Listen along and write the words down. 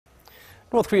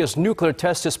North Korea's nuclear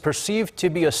test is perceived to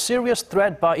be a serious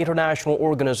threat by international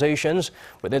organizations,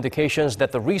 with indications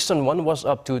that the recent one was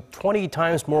up to 20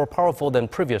 times more powerful than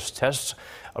previous tests.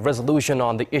 A resolution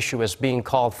on the issue is being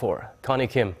called for. Connie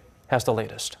Kim has the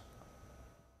latest.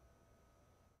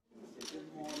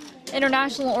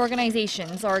 International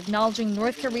organizations are acknowledging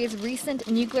North Korea's recent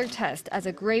nuclear test as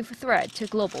a grave threat to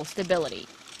global stability.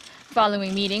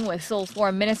 Following a meeting with Seoul's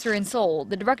foreign minister in Seoul,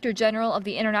 the Director General of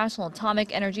the International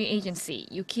Atomic Energy Agency,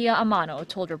 Yukiya Amano,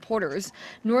 told reporters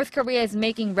North Korea is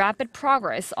making rapid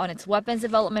progress on its weapons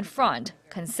development front,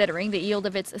 considering the yield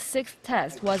of its sixth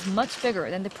test was much bigger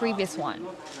than the previous one.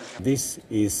 This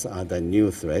is the new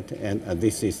threat, and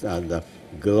this is the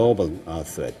global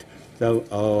threat.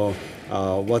 So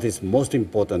what is most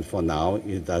important for now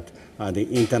is that the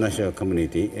international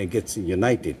community gets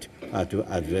united to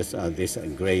address this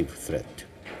grave threat.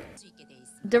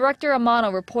 Director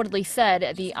Amano reportedly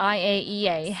said the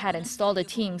IAEA had installed a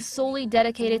team solely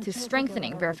dedicated to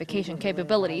strengthening verification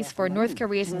capabilities for North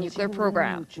Korea's nuclear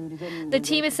program. The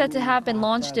team is said to have been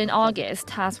launched in August,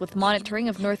 tasked with monitoring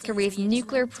of North Korea's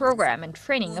nuclear program and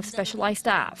training of specialized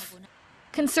staff.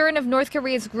 Concern of North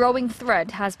Korea's growing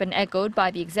threat has been echoed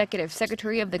by the executive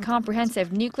secretary of the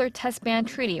Comprehensive Nuclear Test Ban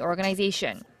Treaty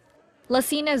Organization.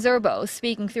 Lasina Zerbo,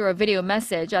 speaking through a video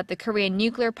message at the Korean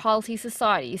Nuclear Policy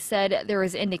Society, said there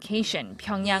is indication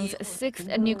Pyongyang's sixth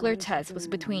nuclear test was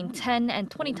between 10 and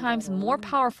 20 times more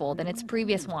powerful than its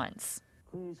previous ones.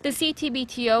 The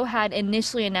CTBTO had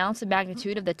initially announced the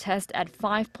magnitude of the test at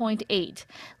 5.8,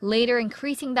 later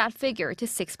increasing that figure to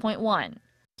 6.1.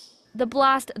 The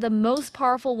blast, the most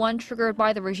powerful one triggered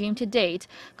by the regime to date,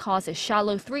 caused a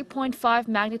shallow 3.5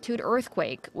 magnitude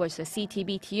earthquake, with the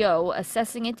CTBTO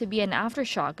assessing it to be an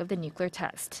aftershock of the nuclear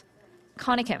test.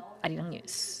 Connie Kim, Arirang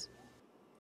News.